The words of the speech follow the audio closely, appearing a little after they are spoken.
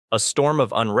A storm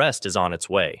of unrest is on its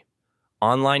way.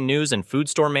 Online news and food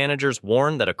store managers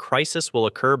warn that a crisis will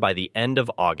occur by the end of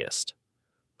August.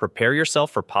 Prepare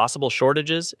yourself for possible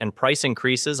shortages and price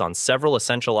increases on several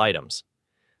essential items.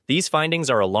 These findings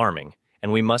are alarming,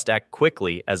 and we must act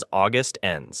quickly as August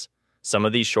ends. Some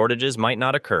of these shortages might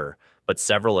not occur, but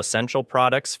several essential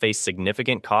products face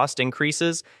significant cost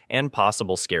increases and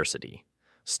possible scarcity.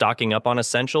 Stocking up on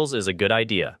essentials is a good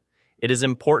idea. It is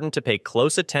important to pay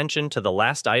close attention to the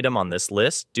last item on this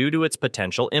list due to its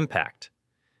potential impact.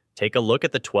 Take a look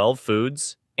at the 12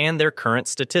 foods and their current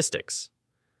statistics.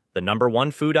 The number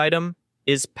one food item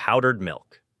is powdered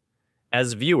milk.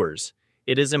 As viewers,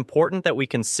 it is important that we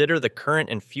consider the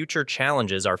current and future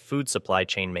challenges our food supply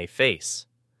chain may face.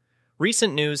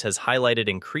 Recent news has highlighted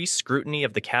increased scrutiny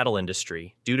of the cattle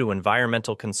industry due to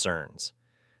environmental concerns.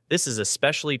 This is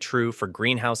especially true for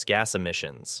greenhouse gas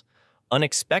emissions.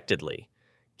 Unexpectedly,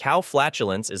 cow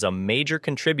flatulence is a major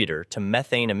contributor to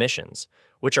methane emissions,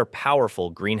 which are powerful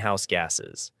greenhouse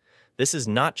gases. This is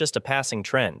not just a passing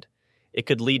trend. It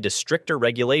could lead to stricter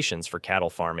regulations for cattle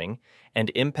farming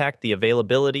and impact the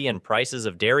availability and prices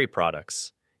of dairy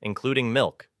products, including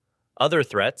milk. Other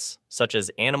threats, such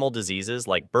as animal diseases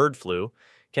like bird flu,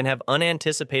 can have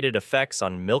unanticipated effects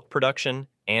on milk production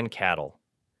and cattle.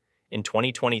 In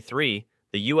 2023,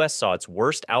 the U.S. saw its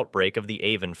worst outbreak of the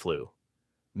avian flu.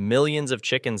 Millions of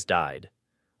chickens died.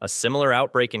 A similar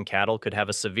outbreak in cattle could have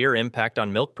a severe impact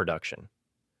on milk production.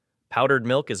 Powdered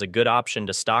milk is a good option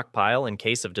to stockpile in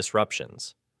case of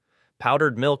disruptions.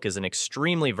 Powdered milk is an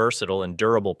extremely versatile and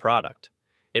durable product.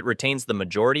 It retains the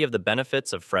majority of the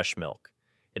benefits of fresh milk.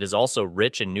 It is also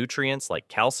rich in nutrients like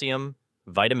calcium,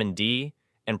 vitamin D,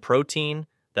 and protein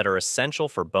that are essential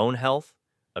for bone health,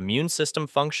 immune system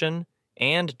function,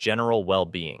 and general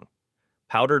well-being.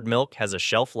 Powdered milk has a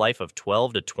shelf life of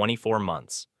 12 to 24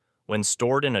 months. When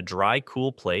stored in a dry,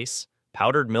 cool place,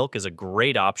 powdered milk is a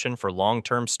great option for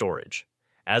long-term storage.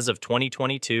 As of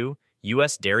 2022,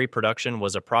 U.S. dairy production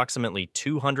was approximately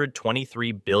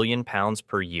 223 billion pounds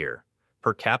per year.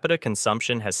 Per capita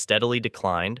consumption has steadily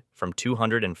declined from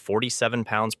 247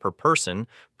 pounds per person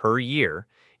per year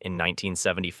in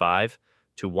 1975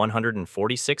 to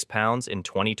 146 pounds in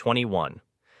 2021.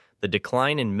 The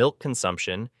decline in milk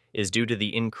consumption is due to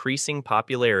the increasing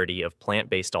popularity of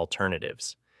plant-based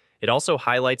alternatives. It also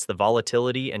highlights the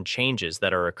volatility and changes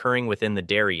that are occurring within the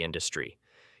dairy industry.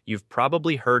 You've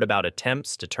probably heard about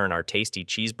attempts to turn our tasty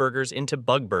cheeseburgers into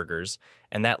bug burgers,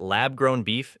 and that lab-grown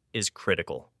beef is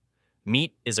critical.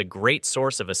 Meat is a great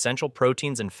source of essential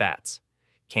proteins and fats.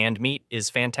 Canned meat is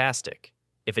fantastic.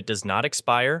 If it does not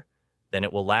expire, then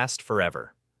it will last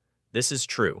forever. This is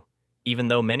true, even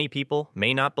though many people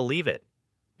may not believe it.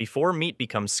 Before meat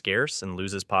becomes scarce and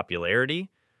loses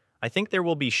popularity, I think there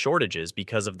will be shortages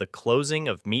because of the closing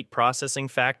of meat processing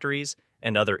factories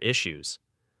and other issues.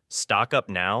 Stock up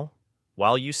now,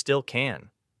 while you still can.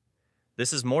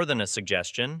 This is more than a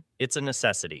suggestion, it's a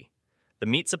necessity. The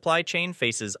meat supply chain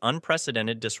faces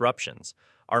unprecedented disruptions.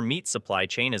 Our meat supply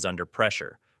chain is under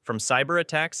pressure, from cyber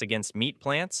attacks against meat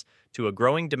plants to a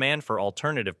growing demand for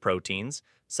alternative proteins,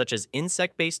 such as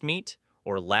insect-based meat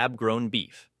or lab-grown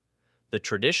beef. The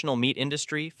traditional meat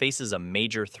industry faces a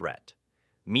major threat.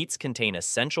 Meats contain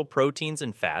essential proteins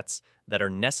and fats that are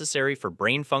necessary for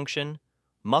brain function,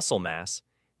 muscle mass,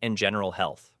 and general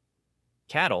health.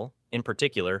 Cattle, in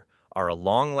particular, are a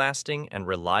long-lasting and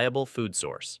reliable food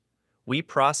source. We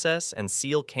process and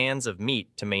seal cans of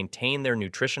meat to maintain their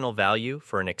nutritional value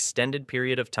for an extended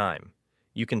period of time.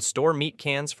 You can store meat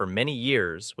cans for many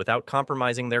years without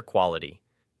compromising their quality.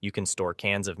 You can store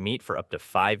cans of meat for up to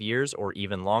 5 years or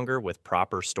even longer with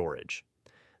proper storage.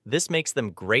 This makes them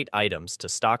great items to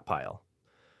stockpile.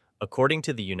 According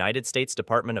to the United States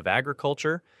Department of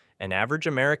Agriculture, an average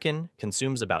American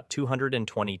consumes about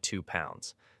 222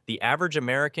 pounds. The average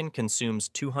American consumes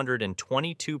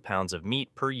 222 pounds of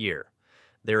meat per year.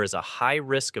 There is a high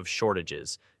risk of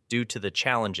shortages due to the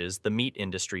challenges the meat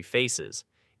industry faces.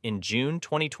 In June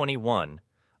 2021,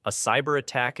 a cyber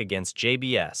attack against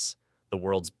JBS, the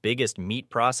world's biggest meat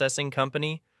processing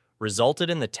company, resulted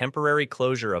in the temporary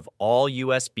closure of all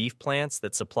U.S. beef plants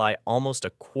that supply almost a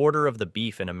quarter of the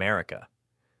beef in America.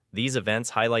 These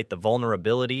events highlight the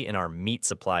vulnerability in our meat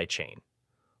supply chain.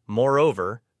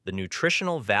 Moreover, the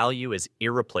nutritional value is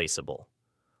irreplaceable.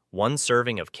 One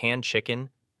serving of canned chicken,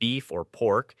 beef, or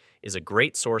pork is a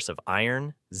great source of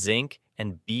iron, zinc,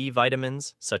 and B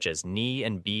vitamins such as Ni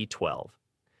and B12.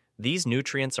 These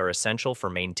nutrients are essential for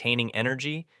maintaining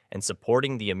energy and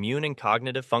supporting the immune and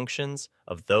cognitive functions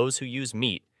of those who use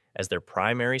meat as their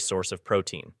primary source of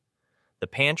protein. The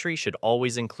pantry should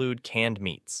always include canned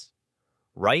meats.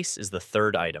 Rice is the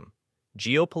third item.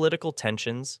 Geopolitical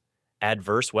tensions,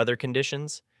 adverse weather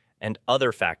conditions, and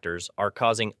other factors are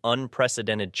causing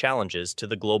unprecedented challenges to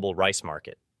the global rice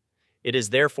market. It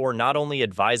is therefore not only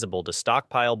advisable to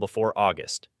stockpile before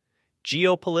August.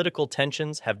 Geopolitical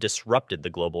tensions have disrupted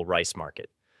the global rice market,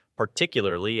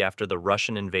 particularly after the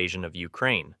Russian invasion of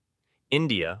Ukraine.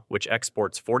 India, which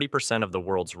exports 40% of the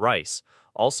world's rice,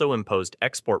 also imposed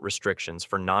export restrictions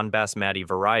for non-basmati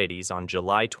varieties on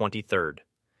July 23rd.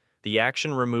 The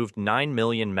action removed 9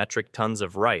 million metric tons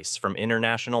of rice from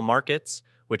international markets,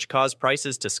 which caused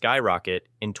prices to skyrocket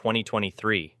in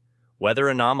 2023. Weather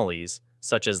anomalies,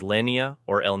 such as La Niña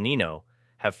or El Niño,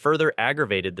 have further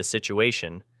aggravated the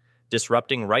situation,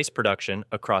 disrupting rice production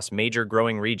across major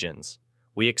growing regions.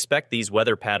 We expect these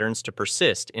weather patterns to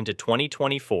persist into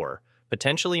 2024,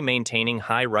 potentially maintaining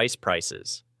high rice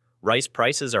prices. Rice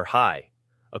prices are high.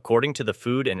 According to the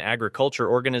Food and Agriculture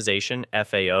Organization,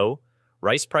 FAO,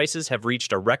 rice prices have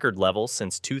reached a record level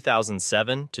since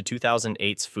 2007 to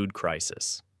 2008's food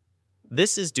crisis.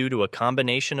 This is due to a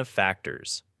combination of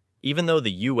factors. Even though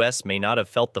the U.S. may not have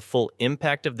felt the full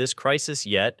impact of this crisis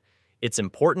yet, it's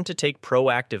important to take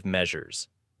proactive measures.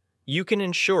 You can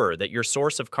ensure that your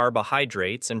source of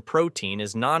carbohydrates and protein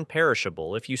is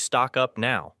non-perishable if you stock up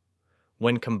now.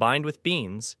 When combined with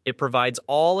beans, it provides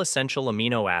all essential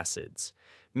amino acids,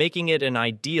 making it an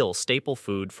ideal staple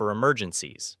food for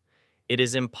emergencies. It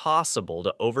is impossible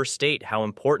to overstate how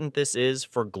important this is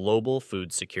for global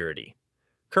food security.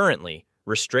 Currently,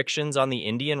 restrictions on the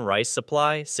Indian rice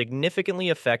supply significantly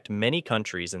affect many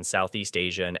countries in Southeast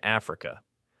Asia and Africa.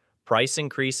 Price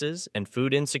increases and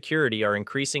food insecurity are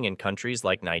increasing in countries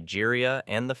like Nigeria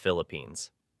and the Philippines.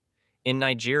 In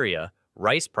Nigeria,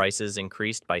 rice prices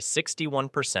increased by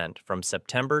 61% from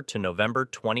September to November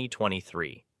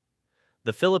 2023.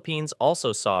 The Philippines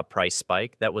also saw a price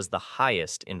spike that was the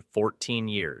highest in 14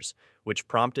 years, which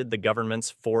prompted the government's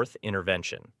fourth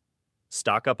intervention.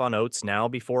 Stock up on oats now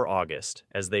before August,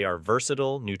 as they are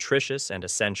versatile, nutritious, and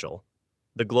essential.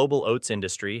 The global oats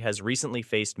industry has recently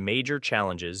faced major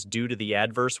challenges due to the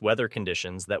adverse weather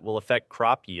conditions that will affect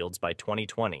crop yields by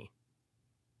 2020.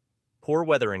 Poor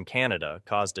weather in Canada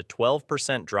caused a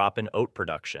 12% drop in oat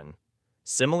production.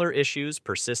 Similar issues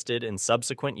persisted in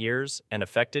subsequent years and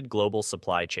affected global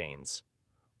supply chains.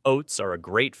 Oats are a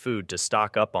great food to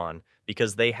stock up on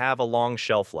because they have a long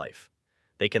shelf life.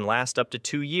 They can last up to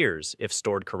 2 years if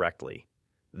stored correctly.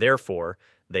 Therefore,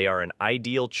 they are an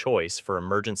ideal choice for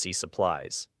emergency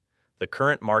supplies. The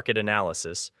current market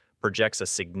analysis projects a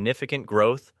significant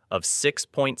growth of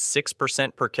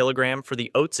 6.6% per kilogram for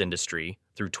the oats industry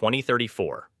through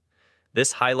 2034.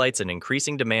 This highlights an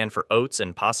increasing demand for oats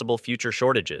and possible future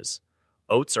shortages.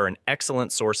 Oats are an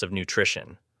excellent source of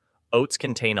nutrition. Oats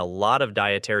contain a lot of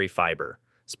dietary fiber,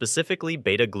 specifically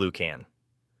beta-glucan.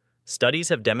 Studies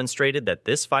have demonstrated that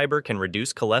this fiber can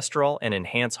reduce cholesterol and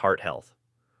enhance heart health.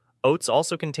 Oats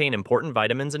also contain important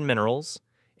vitamins and minerals,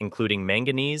 including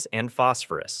manganese and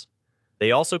phosphorus.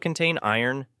 They also contain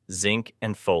iron, zinc,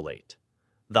 and folate.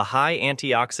 The high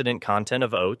antioxidant content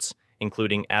of oats,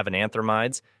 including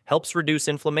avenanthramides, helps reduce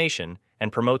inflammation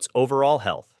and promotes overall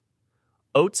health.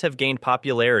 Oats have gained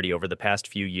popularity over the past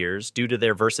few years due to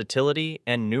their versatility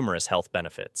and numerous health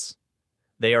benefits.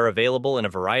 They are available in a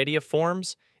variety of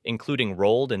forms, including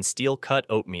rolled and steel-cut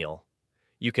oatmeal.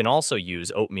 You can also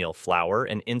use oatmeal flour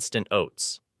and instant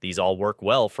oats. These all work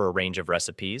well for a range of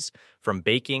recipes, from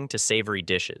baking to savory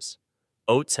dishes.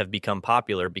 Oats have become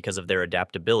popular because of their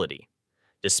adaptability.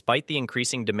 Despite the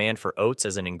increasing demand for oats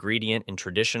as an ingredient in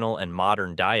traditional and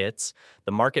modern diets,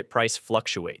 the market price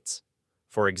fluctuates.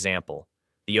 For example,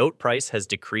 the oat price has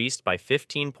decreased by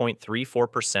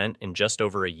 15.34% in just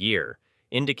over a year,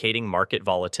 indicating market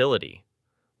volatility.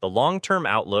 The long-term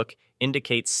outlook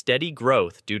indicates steady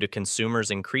growth due to consumers'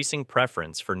 increasing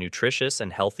preference for nutritious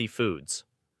and healthy foods.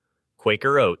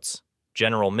 Quaker Oats,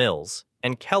 General Mills,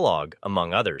 and Kellogg,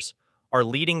 among others, are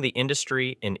leading the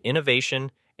industry in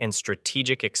innovation and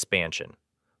strategic expansion.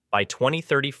 By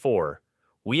 2034,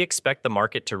 we expect the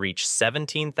market to reach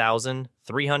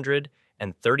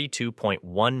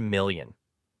 17,332.1 million.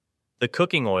 The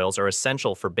cooking oils are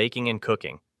essential for baking and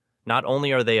cooking. Not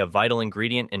only are they a vital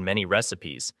ingredient in many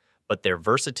recipes, but their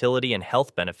versatility and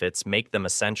health benefits make them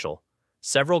essential.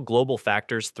 Several global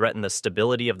factors threaten the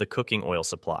stability of the cooking oil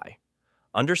supply.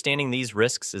 Understanding these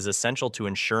risks is essential to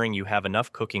ensuring you have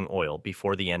enough cooking oil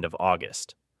before the end of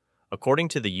August. According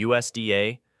to the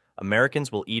USDA,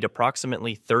 Americans will eat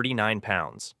approximately 39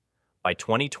 pounds. By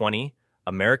 2020,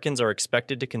 Americans are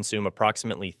expected to consume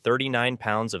approximately 39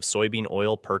 pounds of soybean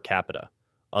oil per capita.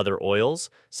 Other oils,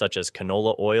 such as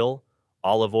canola oil,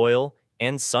 olive oil,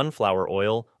 and sunflower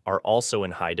oil, are also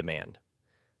in high demand.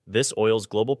 This oil's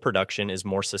global production is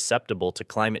more susceptible to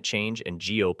climate change and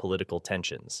geopolitical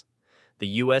tensions.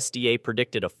 The USDA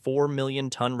predicted a 4 million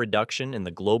ton reduction in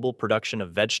the global production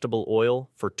of vegetable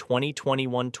oil for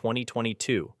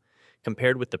 2021-2022,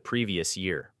 compared with the previous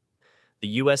year.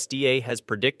 The USDA has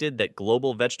predicted that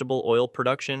global vegetable oil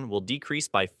production will decrease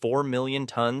by 4 million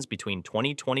tons between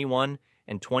 2021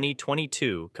 and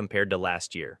 2022 compared to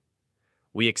last year.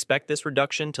 We expect this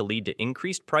reduction to lead to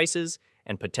increased prices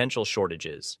and potential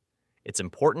shortages. It's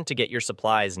important to get your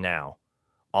supplies now.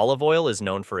 Olive oil is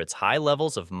known for its high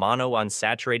levels of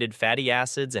monounsaturated fatty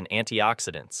acids and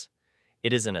antioxidants.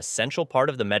 It is an essential part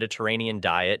of the Mediterranean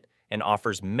diet and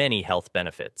offers many health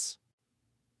benefits.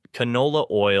 Canola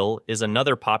oil is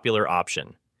another popular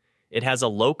option. It has a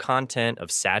low content of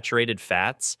saturated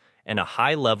fats and a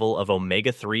high level of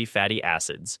omega-3 fatty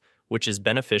acids, which is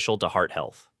beneficial to heart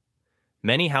health.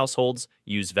 Many households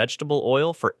use vegetable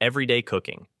oil for everyday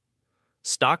cooking.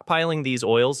 Stockpiling these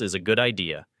oils is a good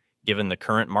idea, given the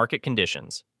current market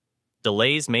conditions.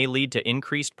 Delays may lead to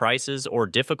increased prices or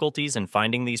difficulties in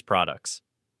finding these products.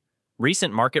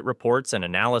 Recent market reports and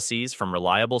analyses from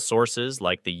reliable sources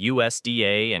like the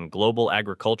USDA and global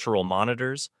agricultural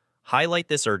monitors highlight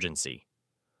this urgency.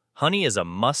 Honey is a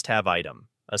must-have item,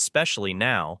 especially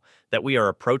now that we are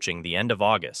approaching the end of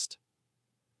August.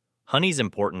 Honey's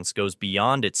importance goes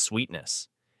beyond its sweetness.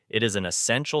 It is an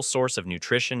essential source of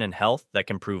nutrition and health that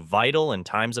can prove vital in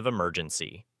times of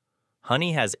emergency.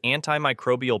 Honey has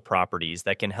antimicrobial properties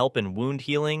that can help in wound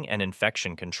healing and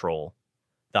infection control.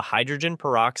 The hydrogen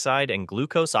peroxide and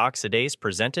glucose oxidase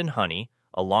present in honey,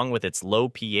 along with its low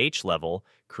pH level,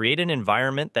 create an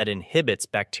environment that inhibits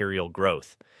bacterial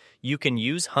growth. You can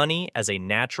use honey as a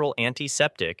natural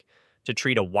antiseptic to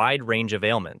treat a wide range of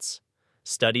ailments.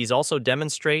 Studies also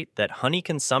demonstrate that honey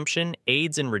consumption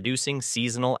aids in reducing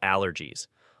seasonal allergies.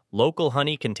 Local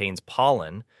honey contains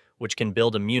pollen, which can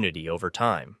build immunity over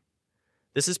time.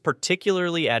 This is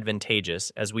particularly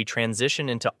advantageous as we transition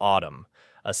into autumn,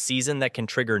 a season that can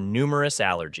trigger numerous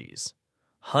allergies.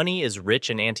 Honey is rich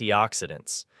in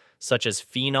antioxidants, such as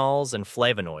phenols and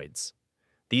flavonoids.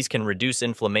 These can reduce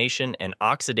inflammation and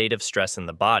oxidative stress in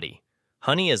the body.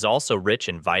 Honey is also rich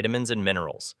in vitamins and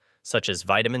minerals, such as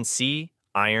vitamin C,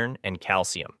 iron, and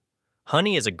calcium.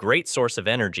 Honey is a great source of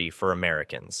energy for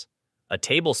Americans. A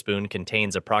tablespoon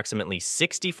contains approximately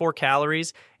 64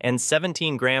 calories and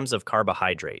 17 grams of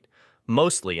carbohydrate,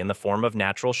 mostly in the form of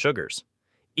natural sugars.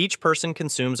 Each person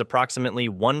consumes approximately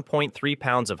 1.3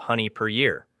 pounds of honey per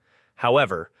year.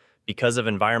 However, because of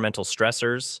environmental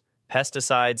stressors,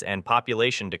 pesticides, and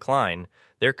population decline,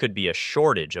 there could be a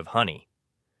shortage of honey.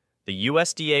 The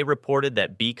USDA reported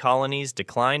that bee colonies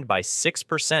declined by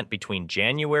 6% between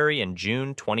January and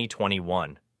June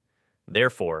 2021.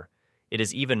 Therefore, it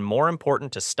is even more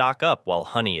important to stock up while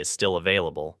honey is still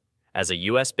available. As a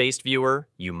US-based viewer,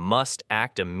 you must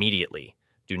act immediately.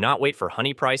 Do not wait for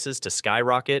honey prices to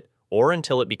skyrocket or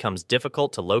until it becomes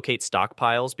difficult to locate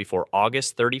stockpiles before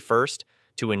August 31st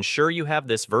to ensure you have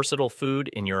this versatile food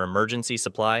in your emergency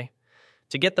supply.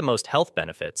 To get the most health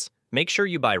benefits, make sure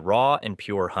you buy raw and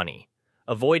pure honey.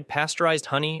 Avoid pasteurized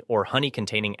honey or honey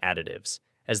containing additives,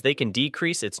 as they can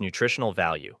decrease its nutritional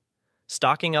value.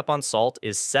 Stocking up on salt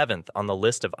is 7th on the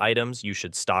list of items you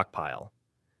should stockpile.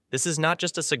 This is not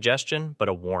just a suggestion, but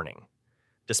a warning.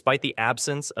 Despite the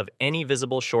absence of any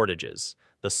visible shortages,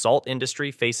 the salt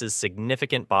industry faces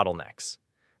significant bottlenecks.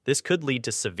 This could lead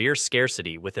to severe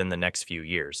scarcity within the next few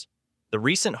years. The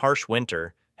recent harsh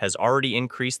winter has already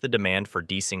increased the demand for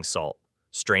desing salt,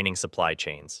 straining supply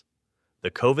chains.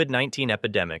 The COVID-19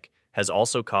 epidemic has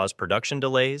also caused production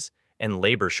delays and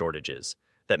labor shortages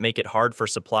that make it hard for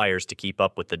suppliers to keep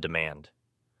up with the demand.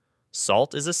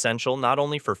 Salt is essential not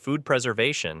only for food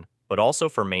preservation, but also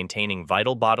for maintaining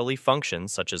vital bodily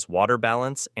functions such as water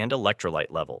balance and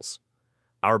electrolyte levels.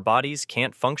 Our bodies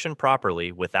can't function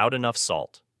properly without enough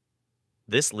salt.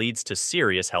 This leads to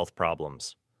serious health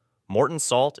problems. Morton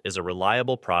salt is a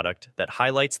reliable product that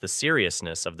highlights the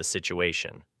seriousness of the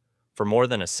situation. For more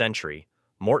than a century,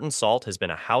 Morton salt has been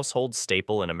a household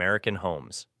staple in American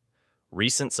homes.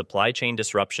 Recent supply chain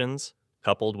disruptions,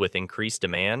 coupled with increased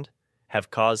demand,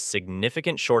 have caused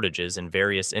significant shortages in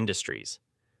various industries.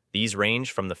 These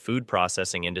range from the food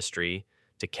processing industry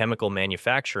to chemical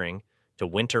manufacturing to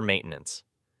winter maintenance.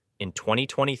 In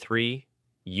 2023,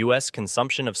 U.S.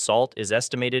 consumption of salt is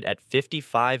estimated at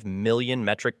 55 million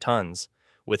metric tons,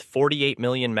 with 48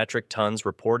 million metric tons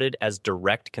reported as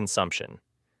direct consumption.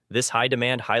 This high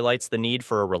demand highlights the need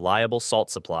for a reliable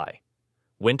salt supply.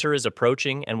 Winter is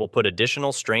approaching and will put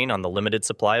additional strain on the limited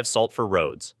supply of salt for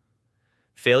roads.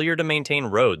 Failure to maintain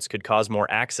roads could cause more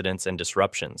accidents and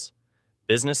disruptions.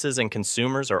 Businesses and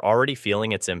consumers are already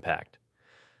feeling its impact.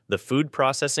 The food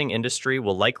processing industry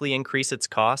will likely increase its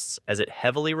costs as it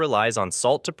heavily relies on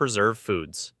salt to preserve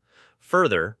foods.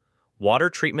 Further, water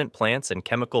treatment plants and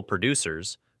chemical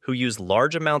producers, who use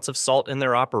large amounts of salt in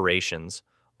their operations,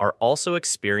 are also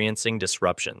experiencing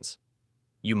disruptions.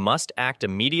 You must act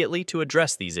immediately to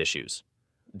address these issues.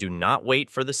 Do not wait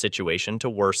for the situation to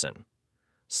worsen.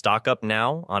 Stock up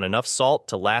now on enough salt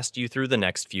to last you through the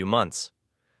next few months.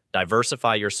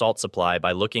 Diversify your salt supply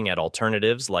by looking at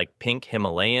alternatives like pink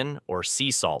Himalayan or sea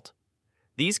salt.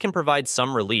 These can provide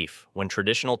some relief when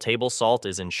traditional table salt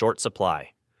is in short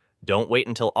supply. Don't wait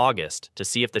until August to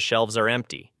see if the shelves are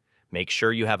empty. Make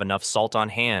sure you have enough salt on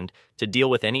hand to deal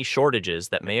with any shortages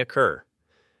that may occur.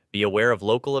 Be aware of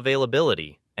local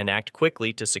availability and act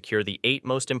quickly to secure the 8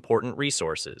 most important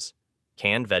resources.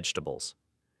 Canned vegetables.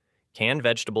 Canned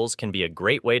vegetables can be a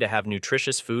great way to have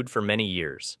nutritious food for many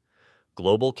years.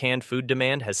 Global canned food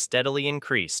demand has steadily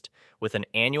increased, with an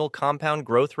annual compound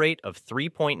growth rate of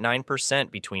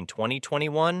 3.9% between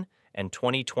 2021 and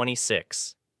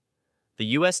 2026.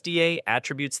 The USDA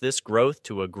attributes this growth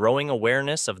to a growing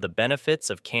awareness of the benefits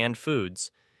of canned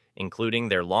foods, including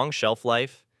their long shelf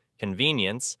life,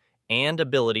 convenience, and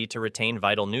ability to retain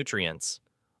vital nutrients.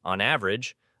 On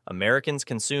average, Americans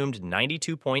consumed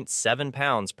 92.7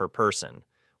 pounds per person,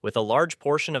 with a large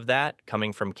portion of that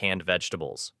coming from canned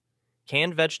vegetables.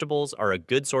 Canned vegetables are a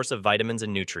good source of vitamins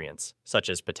and nutrients, such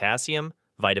as potassium,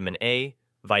 vitamin A,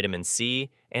 vitamin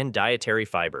C, and dietary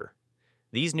fiber.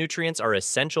 These nutrients are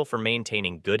essential for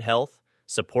maintaining good health,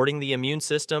 supporting the immune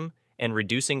system, and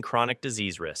reducing chronic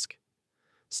disease risk.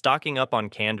 Stocking up on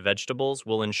canned vegetables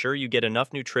will ensure you get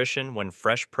enough nutrition when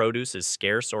fresh produce is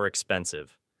scarce or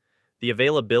expensive. The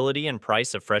availability and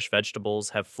price of fresh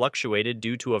vegetables have fluctuated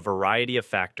due to a variety of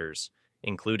factors,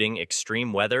 including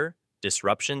extreme weather,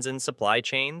 disruptions in supply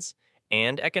chains,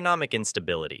 and economic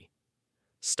instability.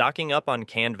 Stocking up on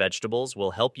canned vegetables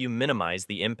will help you minimize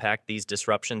the impact these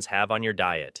disruptions have on your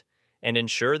diet and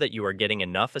ensure that you are getting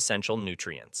enough essential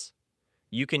nutrients.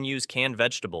 You can use canned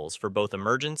vegetables for both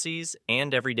emergencies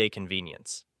and everyday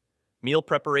convenience. Meal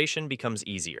preparation becomes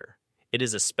easier. It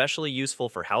is especially useful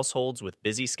for households with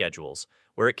busy schedules,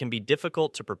 where it can be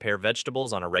difficult to prepare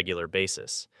vegetables on a regular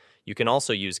basis. You can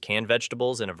also use canned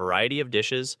vegetables in a variety of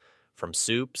dishes, from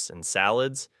soups and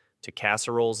salads to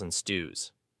casseroles and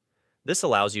stews. This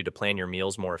allows you to plan your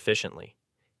meals more efficiently.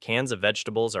 Cans of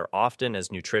vegetables are often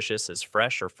as nutritious as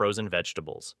fresh or frozen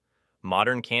vegetables.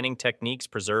 Modern canning techniques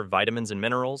preserve vitamins and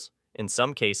minerals. In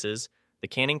some cases, the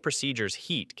canning procedure's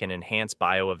heat can enhance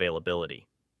bioavailability.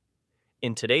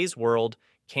 In today's world,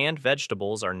 canned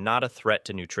vegetables are not a threat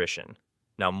to nutrition.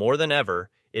 Now more than ever,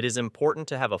 it is important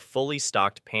to have a fully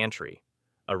stocked pantry.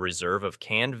 A reserve of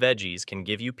canned veggies can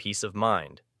give you peace of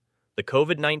mind. The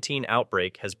COVID-19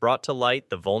 outbreak has brought to light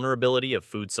the vulnerability of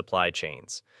food supply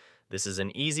chains. This is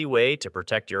an easy way to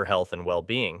protect your health and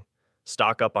well-being.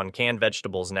 Stock up on canned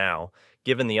vegetables now,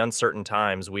 given the uncertain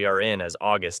times we are in as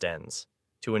August ends.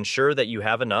 To ensure that you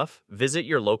have enough, visit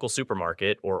your local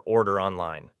supermarket or order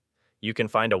online. You can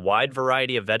find a wide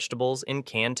variety of vegetables in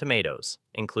canned tomatoes.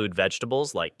 Include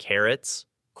vegetables like carrots,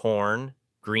 corn,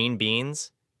 green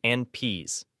beans, and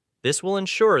peas. This will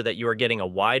ensure that you are getting a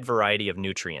wide variety of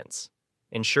nutrients.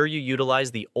 Ensure you utilize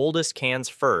the oldest cans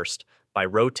first by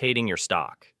rotating your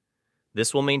stock.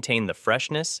 This will maintain the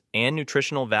freshness and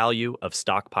nutritional value of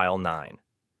Stockpile 9.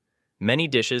 Many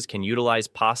dishes can utilize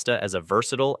pasta as a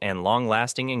versatile and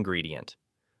long-lasting ingredient.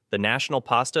 The National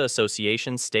Pasta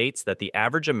Association states that the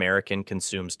average American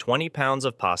consumes 20 pounds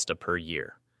of pasta per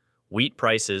year. Wheat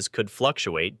prices could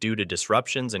fluctuate due to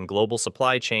disruptions in global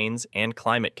supply chains and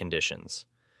climate conditions.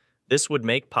 This would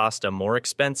make pasta more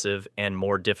expensive and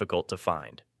more difficult to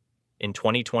find. In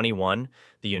 2021,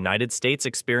 the United States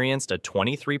experienced a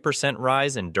 23%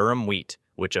 rise in durum wheat,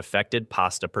 which affected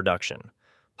pasta production.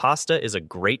 Pasta is a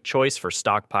great choice for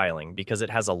stockpiling because it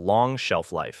has a long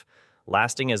shelf life,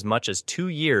 lasting as much as 2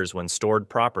 years when stored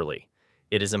properly.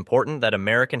 It is important that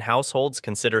American households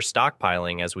consider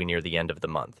stockpiling as we near the end of the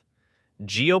month.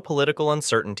 Geopolitical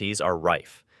uncertainties are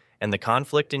rife, and the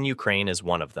conflict in Ukraine is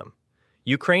one of them.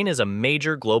 Ukraine is a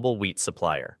major global wheat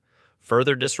supplier.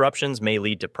 Further disruptions may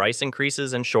lead to price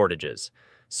increases and shortages.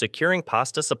 Securing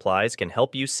pasta supplies can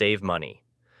help you save money.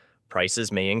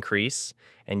 Prices may increase,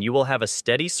 and you will have a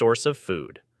steady source of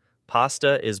food.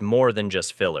 Pasta is more than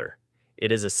just filler.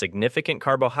 It is a significant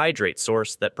carbohydrate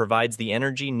source that provides the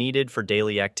energy needed for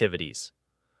daily activities.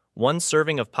 One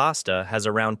serving of pasta has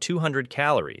around 200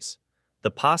 calories. The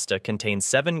pasta contains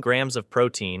 7 grams of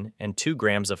protein and 2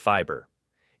 grams of fiber.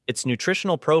 Its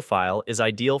nutritional profile is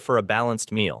ideal for a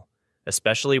balanced meal,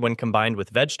 especially when combined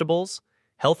with vegetables,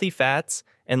 healthy fats,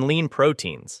 and lean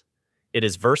proteins. It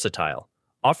is versatile,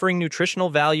 offering nutritional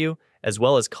value as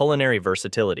well as culinary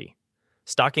versatility.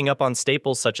 Stocking up on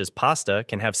staples such as pasta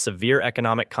can have severe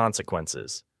economic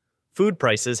consequences. Food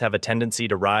prices have a tendency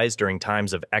to rise during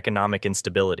times of economic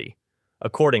instability,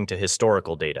 according to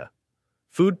historical data.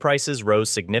 Food prices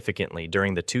rose significantly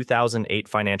during the 2008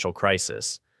 financial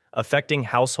crisis, affecting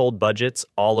household budgets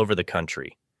all over the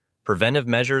country. Preventive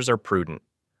measures are prudent.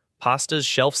 Pasta's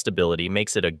shelf stability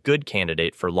makes it a good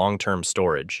candidate for long-term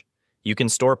storage. You can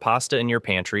store pasta in your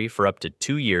pantry for up to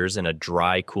 2 years in a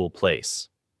dry, cool place.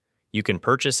 You can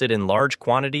purchase it in large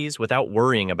quantities without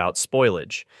worrying about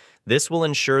spoilage. This will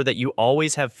ensure that you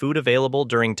always have food available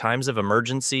during times of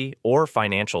emergency or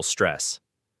financial stress.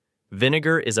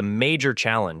 Vinegar is a major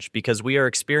challenge because we are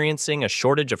experiencing a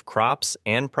shortage of crops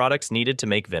and products needed to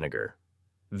make vinegar.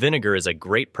 Vinegar is a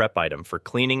great prep item for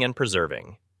cleaning and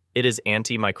preserving. It is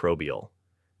antimicrobial.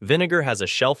 Vinegar has a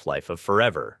shelf life of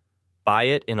forever. Buy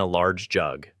it in a large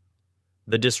jug.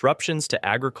 The disruptions to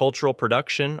agricultural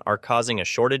production are causing a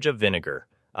shortage of vinegar,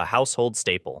 a household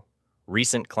staple.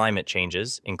 Recent climate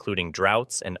changes, including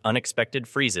droughts and unexpected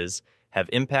freezes, have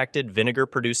impacted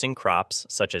vinegar-producing crops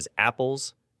such as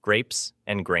apples, grapes,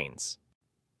 and grains.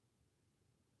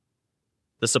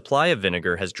 The supply of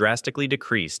vinegar has drastically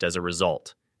decreased as a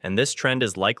result, and this trend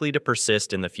is likely to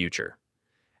persist in the future.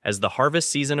 As the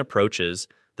harvest season approaches,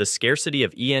 the scarcity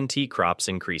of ENT crops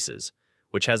increases,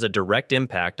 which has a direct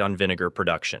impact on vinegar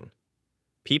production.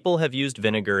 People have used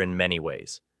vinegar in many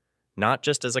ways, not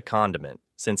just as a condiment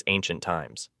since ancient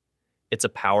times. It's a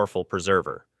powerful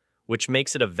preserver, which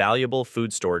makes it a valuable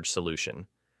food storage solution,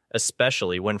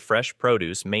 especially when fresh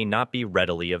produce may not be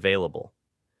readily available.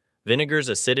 Vinegar's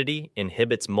acidity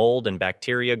inhibits mold and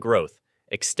bacteria growth,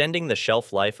 extending the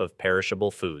shelf life of perishable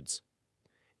foods.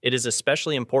 It is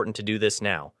especially important to do this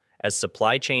now, as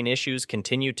supply chain issues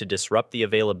continue to disrupt the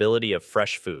availability of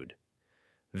fresh food.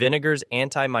 Vinegar's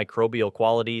antimicrobial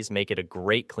qualities make it a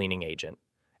great cleaning agent.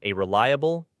 A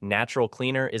reliable, natural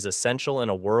cleaner is essential in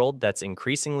a world that's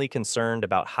increasingly concerned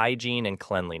about hygiene and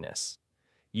cleanliness.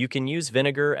 You can use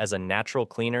vinegar as a natural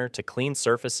cleaner to clean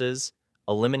surfaces,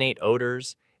 eliminate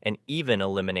odors, and even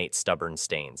eliminate stubborn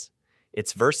stains.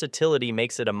 Its versatility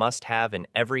makes it a must-have in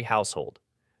every household.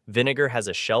 Vinegar has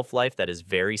a shelf life that is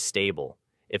very stable.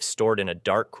 If stored in a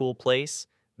dark, cool place,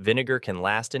 vinegar can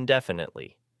last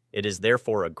indefinitely. It is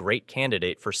therefore a great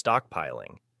candidate for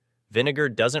stockpiling. Vinegar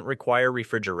doesn't require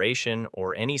refrigeration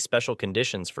or any special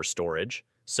conditions for storage,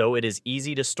 so it is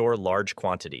easy to store large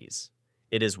quantities.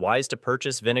 It is wise to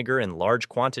purchase vinegar in large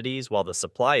quantities while the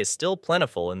supply is still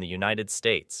plentiful in the United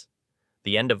States.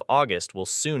 The end of August will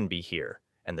soon be here,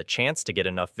 and the chance to get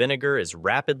enough vinegar is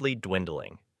rapidly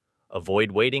dwindling.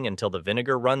 Avoid waiting until the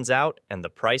vinegar runs out and the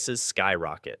prices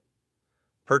skyrocket.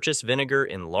 Purchase vinegar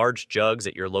in large jugs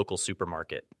at your local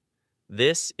supermarket.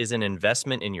 This is an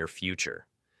investment in your future.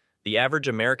 The average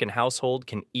American household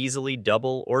can easily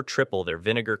double or triple their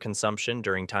vinegar consumption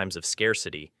during times of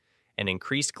scarcity and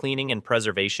increased cleaning and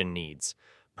preservation needs.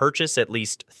 Purchase at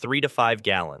least 3 to 5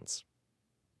 gallons.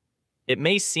 It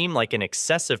may seem like an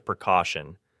excessive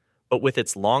precaution, but with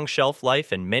its long shelf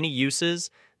life and many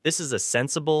uses, this is a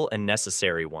sensible and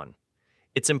necessary one.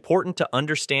 It's important to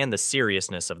understand the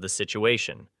seriousness of the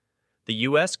situation. The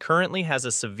U.S. currently has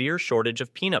a severe shortage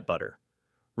of peanut butter.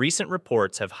 Recent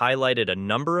reports have highlighted a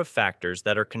number of factors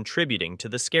that are contributing to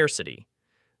the scarcity.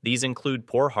 These include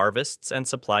poor harvests and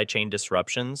supply chain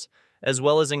disruptions, as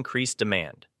well as increased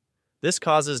demand. This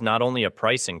causes not only a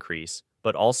price increase,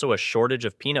 but also a shortage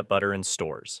of peanut butter in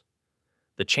stores.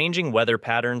 The changing weather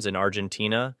patterns in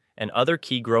Argentina and other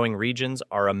key growing regions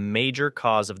are a major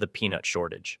cause of the peanut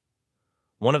shortage.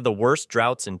 One of the worst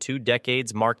droughts in 2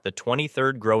 decades marked the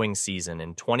 23rd growing season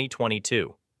in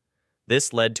 2022.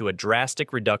 This led to a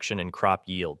drastic reduction in crop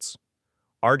yields.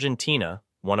 Argentina,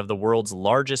 one of the world's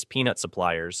largest peanut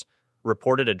suppliers,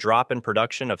 reported a drop in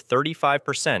production of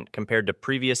 35% compared to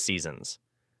previous seasons.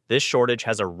 This shortage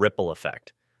has a ripple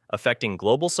effect, affecting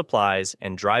global supplies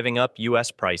and driving up U.S.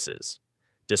 prices.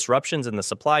 Disruptions in the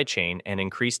supply chain and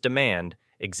increased demand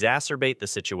exacerbate the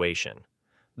situation.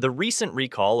 The recent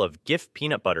recall of GIF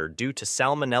peanut butter due to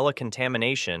salmonella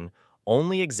contamination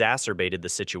only exacerbated the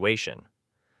situation.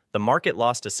 The market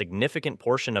lost a significant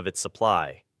portion of its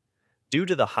supply. Due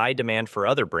to the high demand for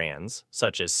other brands,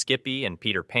 such as Skippy and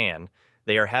Peter Pan,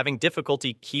 they are having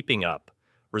difficulty keeping up,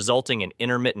 resulting in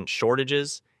intermittent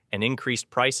shortages and increased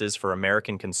prices for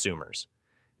American consumers.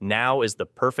 Now is the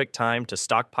perfect time to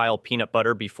stockpile peanut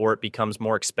butter before it becomes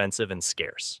more expensive and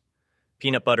scarce.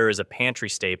 Peanut butter is a pantry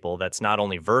staple that's not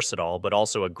only versatile, but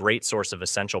also a great source of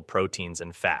essential proteins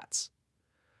and fats.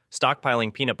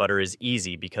 Stockpiling peanut butter is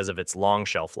easy because of its long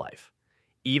shelf life.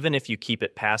 Even if you keep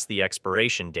it past the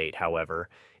expiration date, however,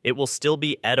 it will still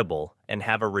be edible and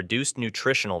have a reduced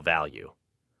nutritional value.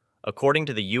 According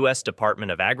to the U.S.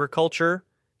 Department of Agriculture,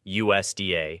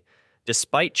 USDA,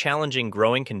 despite challenging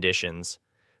growing conditions,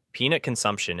 peanut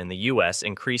consumption in the U.S.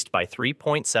 increased by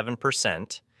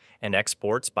 3.7% and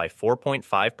exports by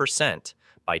 4.5%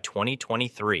 by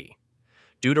 2023.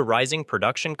 Due to rising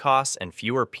production costs and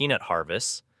fewer peanut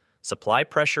harvests, supply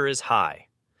pressure is high.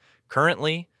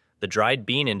 Currently, the dried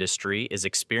bean industry is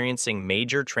experiencing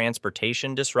major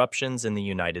transportation disruptions in the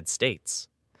United States.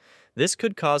 This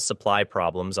could cause supply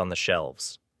problems on the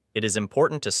shelves. It is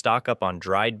important to stock up on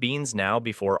dried beans now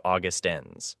before August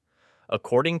ends.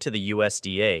 According to the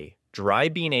USDA, dry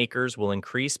bean acres will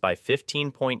increase by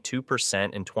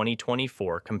 15.2% in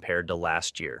 2024 compared to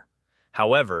last year.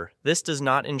 However, this does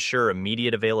not ensure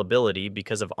immediate availability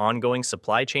because of ongoing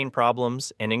supply chain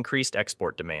problems and increased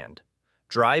export demand.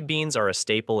 Dry beans are a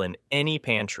staple in any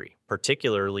pantry,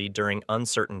 particularly during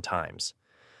uncertain times.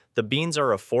 The beans are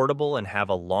affordable and have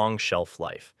a long shelf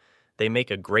life. They make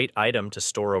a great item to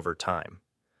store over time.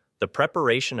 The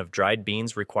preparation of dried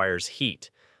beans requires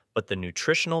heat, but the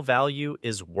nutritional value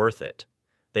is worth it.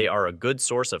 They are a good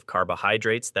source of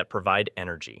carbohydrates that provide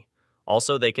energy.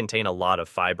 Also, they contain a lot of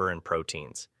fiber and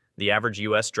proteins. The average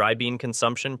U.S. dry bean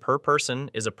consumption per person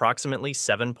is approximately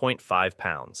 7.5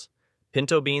 pounds.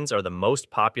 Pinto beans are the most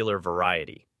popular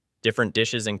variety. Different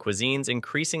dishes and cuisines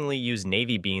increasingly use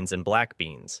navy beans and black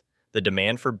beans. The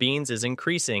demand for beans is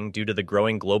increasing due to the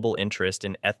growing global interest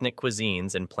in ethnic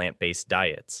cuisines and plant-based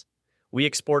diets. We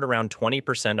export around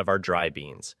 20% of our dry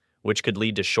beans, which could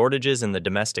lead to shortages in the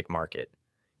domestic market.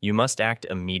 You must act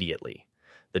immediately.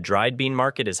 The dried bean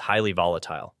market is highly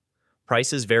volatile.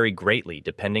 Prices vary greatly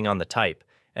depending on the type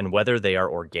and whether they are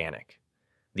organic.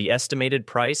 The estimated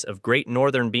price of Great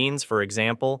Northern beans, for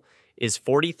example, is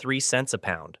 43 cents a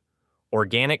pound.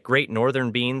 Organic Great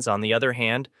Northern beans, on the other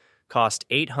hand, cost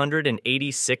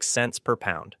 886 cents per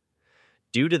pound.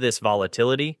 Due to this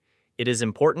volatility, it is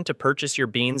important to purchase your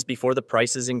beans before the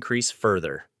prices increase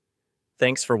further.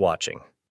 Thanks for watching.